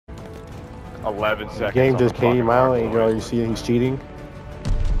11 The seconds. game on just the fucking came out and hardcore. you see he's cheating.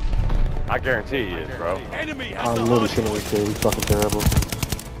 I guarantee he is, bro. I'm literally shitting with kid. He's fucking terrible.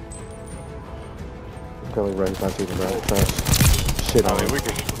 I'm telling you, bro, he's not cheating, bro. That's shit on I mean,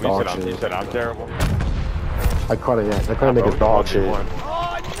 dog shit. you said I'm terrible. I caught it, yeah. That kind of nigga's dog shit.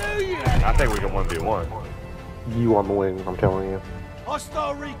 I think we can 1v1. You on the win, I'm telling you.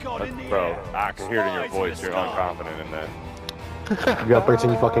 Hostile recon in the Bro, air. I can hear it in your voice. You're unconfident in that. You got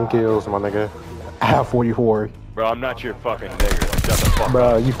 13 fucking kills, my nigga. I have 44. Bro, I'm not your fucking nigga. Shut the fuck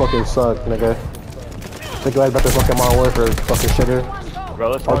Bro, up. you fucking suck, nigga. Think you about the fucking Modern Warfare, fucking shitter.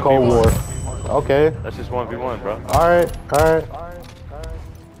 Bro, let's Or 1v1. Cold War. Okay. Let's just 1v1, bro. Alright, alright.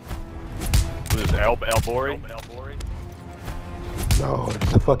 What is this, El Bori? No,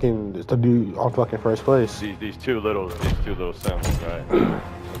 it's the dude on fucking first place. These two little symbols, right?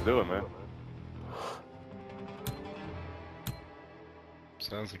 Let's do it, man.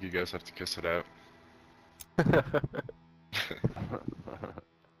 Sounds like you guys have to kiss it out.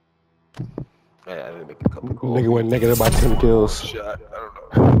 Yeah, I didn't make a couple calls. Nigga went negative by 10 kills. Shot. I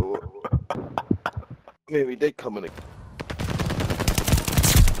don't know. Maybe they coming.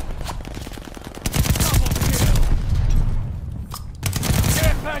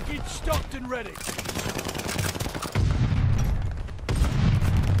 Care package stocked and ready.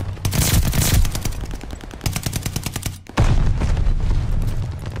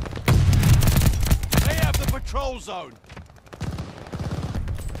 They have the patrol zone.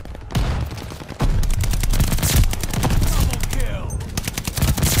 Double kill.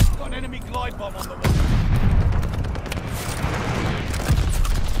 Got an enemy glide bomb on the way.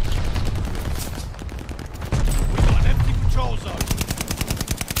 We got an empty patrol zone.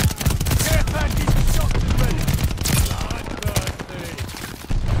 Care package stocked and ready. Bloodthirsty.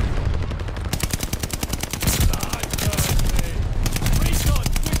 Bloodthirsty. Recon,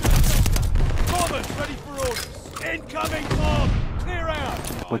 with the sector. Bombers ready for orders. Incoming bomb. Clear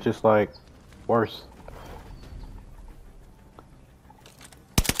out. Which is like worse.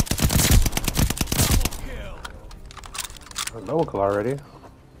 Double kill. No kill already.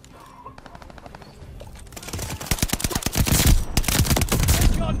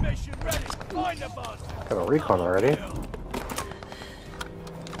 Recon mission ready. Find the bastard. Got a recon already.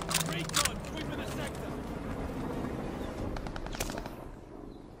 Recon, sweep in the sector.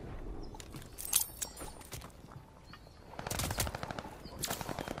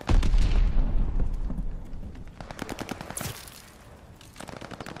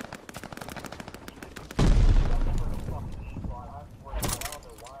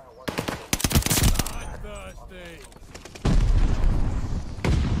 Bloodthirsty.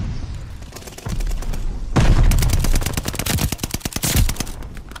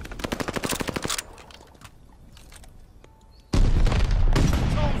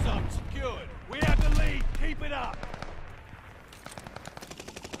 Control zone secured. We have the lead. Keep it up.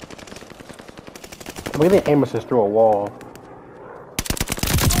 I'm getting aim assist through a wall. Bombers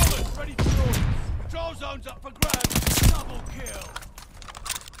ready for orders. Control zone's up for grabs. Double kill.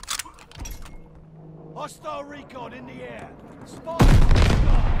 Hostile recon in the air. Spy.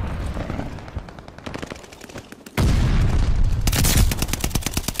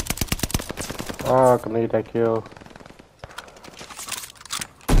 Oh, I can need that kill.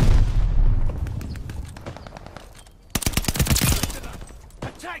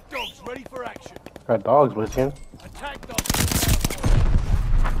 Attack dogs ready for action. Got dogs with him. Attack dogs.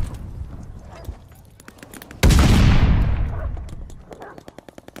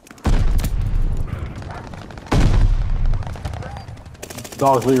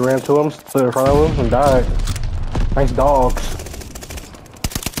 Dogs literally ran to him, stood in front of him, and died. Nice dogs.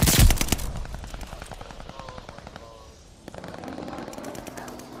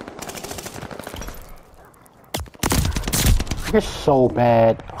 It's so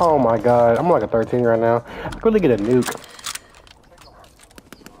bad. Oh my god. I'm like a 13 right now. I could really get a nuke.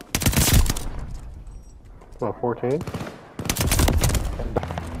 What, 14?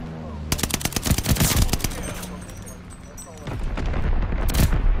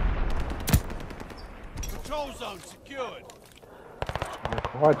 Control zone secured.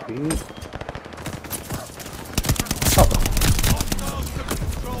 Quad speed. Hostiles to the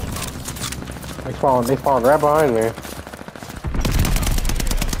control zone. They spawned right behind me.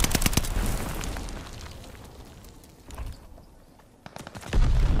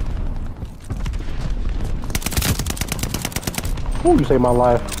 Ooh, you saved my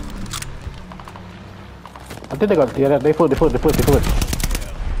life. I think they got, yeah, they flipped. Control zone secured.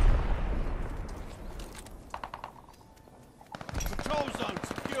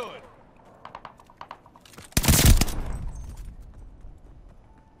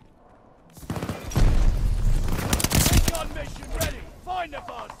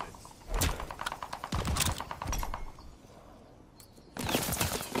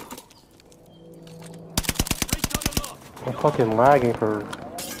 I'm fucking lagging for.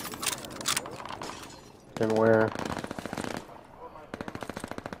 And where?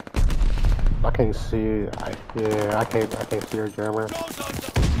 I can't see. Yeah, I can't see her jammer. Control zones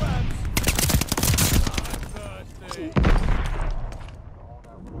up for grabs. I'm thirsty.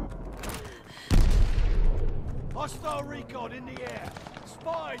 Hostile recon in the air.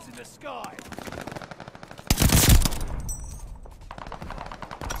 Spies in the sky.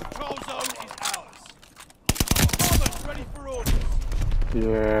 Control zone is ours. Bombers ready for orders.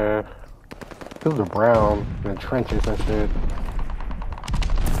 Yeah. Those are brown in the trenches and shit.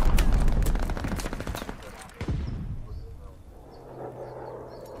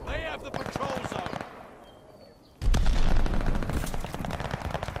 They have the patrol zone.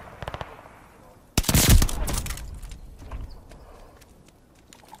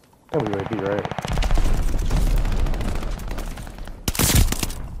 WAP, right?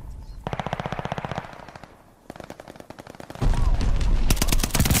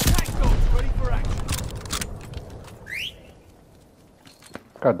 Attack dogs ready for action.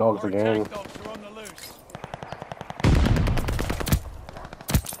 Got dogs Our again. attack dogs are on the loose.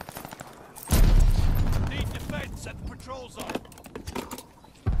 Need defense at the patrol zone.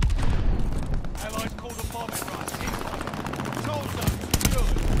 Allies called a bombing run. Incoming. Patrol zone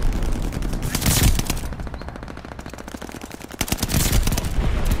secured.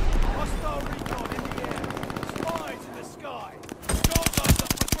 Hostile recon in the air. Spies in the sky. Patrol zones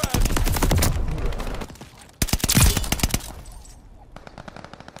up for grabs.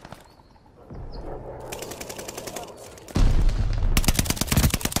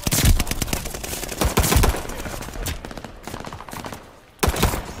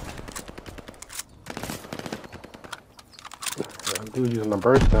 Dude using the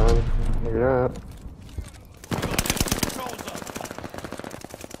burst gun. Look at that. Patrol zone.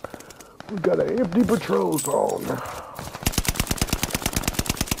 We got an empty patrol zone.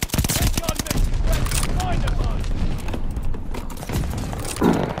 Recon mission ready. Find them on.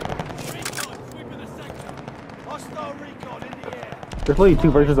 Recon sweeping the sector. Hostile recon in the air. There's literally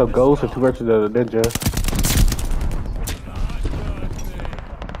two versions of Ghost and two versions of the Ninja.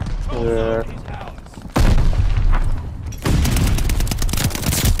 Control Yeah. zone is ours.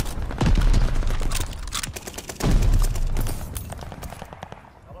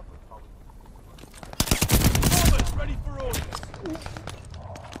 Bombers ready for orders.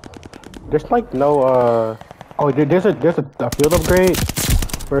 There's like no oh there's a field upgrade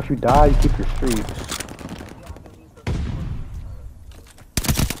where if you die you keep your streaks.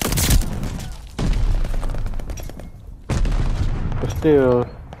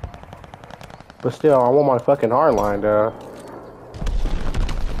 But still I want my fucking hardline though.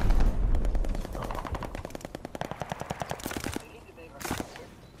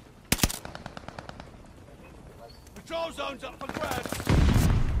 Patrol zones up for grabs.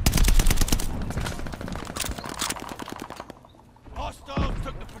 Hostiles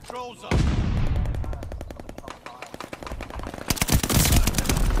took the patrol zone.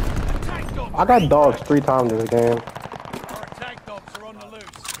 Attack dogs. I got dogs 3 times this game. Our attack dogs are on the loose.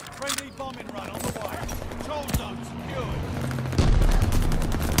 Friendly bombing run on the way. Control zone secured.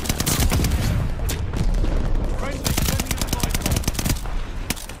 Friendly sending a flight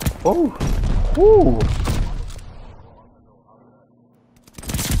bomb. Oh, ooh.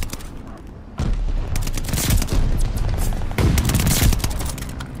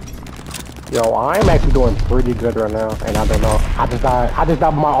 Yo, I'm actually doing pretty good right now, and I don't know. I just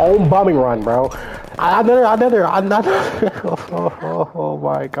died my own bombing run, bro. Another. Oh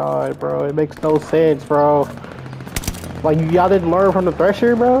my god, bro. It makes no sense, bro. Like, y'all didn't learn from the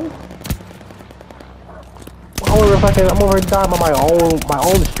Thresher, bro? I'm over here dying by my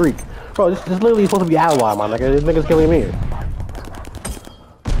own streak. Bro, this is literally supposed to be ally, man. Like, this nigga's killing me.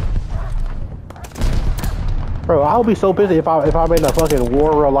 Bro, I would be so pissed if I'm in a fucking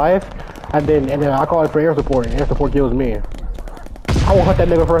war real life, and then I call it for air support, and air support kills me. I will hunt that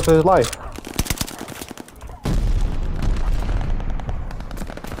nigga for the rest of his life.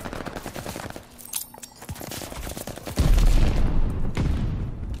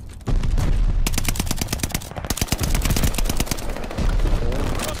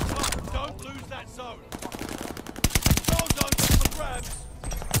 Don't lose that zone. Control zones up for grabs.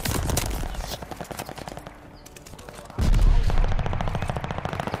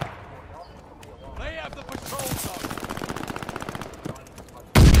 They have the patrol zone.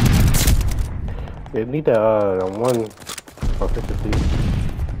 They need the one for 50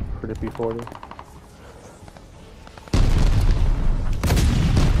 for the P40.